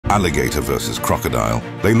Alligator versus crocodile.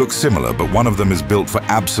 They look similar, but one of them is built for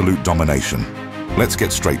absolute domination. Let's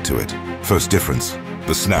get straight to it. First difference,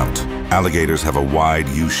 the snout. Alligators have a wide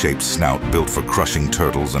U-shaped snout built for crushing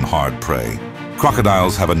turtles and hard prey.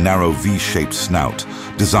 Crocodiles have a narrow V-shaped snout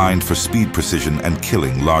designed for speed, precision, and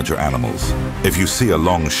killing larger animals. If you see a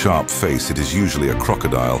long, sharp face, it is usually a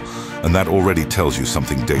crocodile, and that already tells you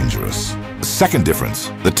something dangerous. Second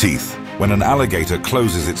difference, the teeth. When an alligator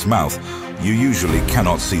closes its mouth, you usually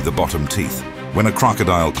cannot see the bottom teeth. When a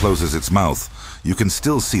crocodile closes its mouth, you can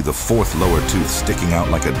still see the fourth lower tooth sticking out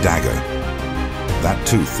like a dagger. That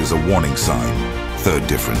tooth is a warning sign. Third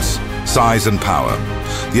difference, size and power.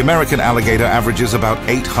 The American alligator averages about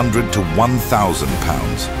 800 to 1,000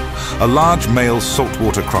 pounds. A large male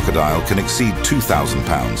saltwater crocodile can exceed 2,000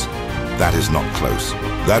 pounds. That is not close.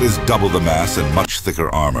 That is double the mass and much thicker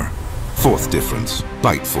armor. Fourth difference,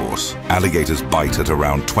 bite force. Alligators bite at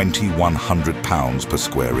around 2,100 pounds per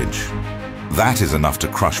square inch. That is enough to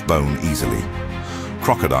crush bone easily.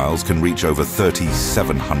 Crocodiles can reach over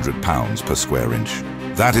 3,700 pounds per square inch.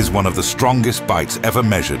 That is one of the strongest bites ever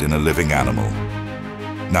measured in a living animal.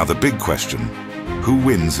 Now the big question, who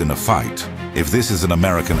wins in a fight? If this is an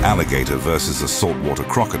American alligator versus a saltwater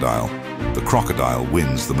crocodile, the crocodile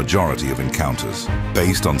wins the majority of encounters.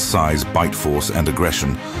 Based on size, bite force, and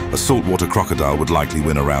aggression, a saltwater crocodile would likely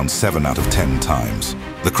win around 7 out of 10 times.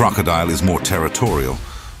 The crocodile is more territorial,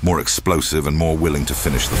 more explosive, and more willing to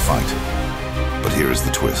finish the fight. But here is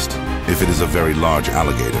the twist. If it is a very large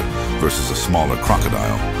alligator versus a smaller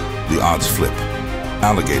crocodile, the odds flip.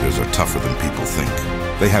 Alligators are tougher than people think.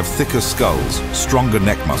 They have thicker skulls, stronger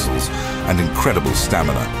neck muscles, and incredible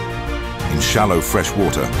stamina. In shallow fresh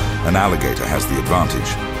water, an alligator has the advantage.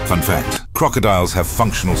 Fun fact, crocodiles have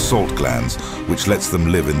functional salt glands, which lets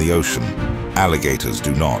them live in the ocean. Alligators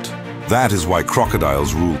do not. That is why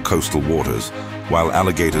crocodiles rule coastal waters, while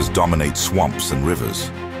alligators dominate swamps and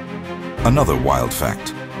rivers. Another wild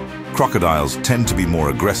fact, crocodiles tend to be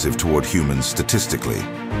more aggressive toward humans statistically.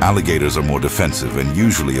 Alligators are more defensive and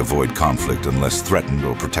usually avoid conflict unless threatened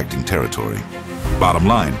or protecting territory. Bottom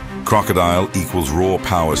line, crocodile equals raw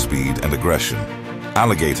power, speed, and aggression.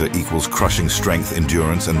 Alligator equals crushing strength,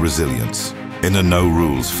 endurance, and resilience. In a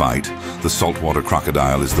no-rules fight, the saltwater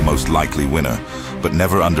crocodile is the most likely winner, but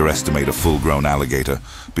never underestimate a full-grown alligator,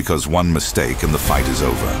 because one mistake and the fight is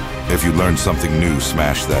over. If you learned something new,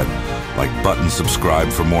 smash that like button, subscribe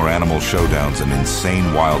for more animal showdowns and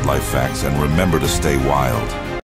insane wildlife facts, and remember to stay wild.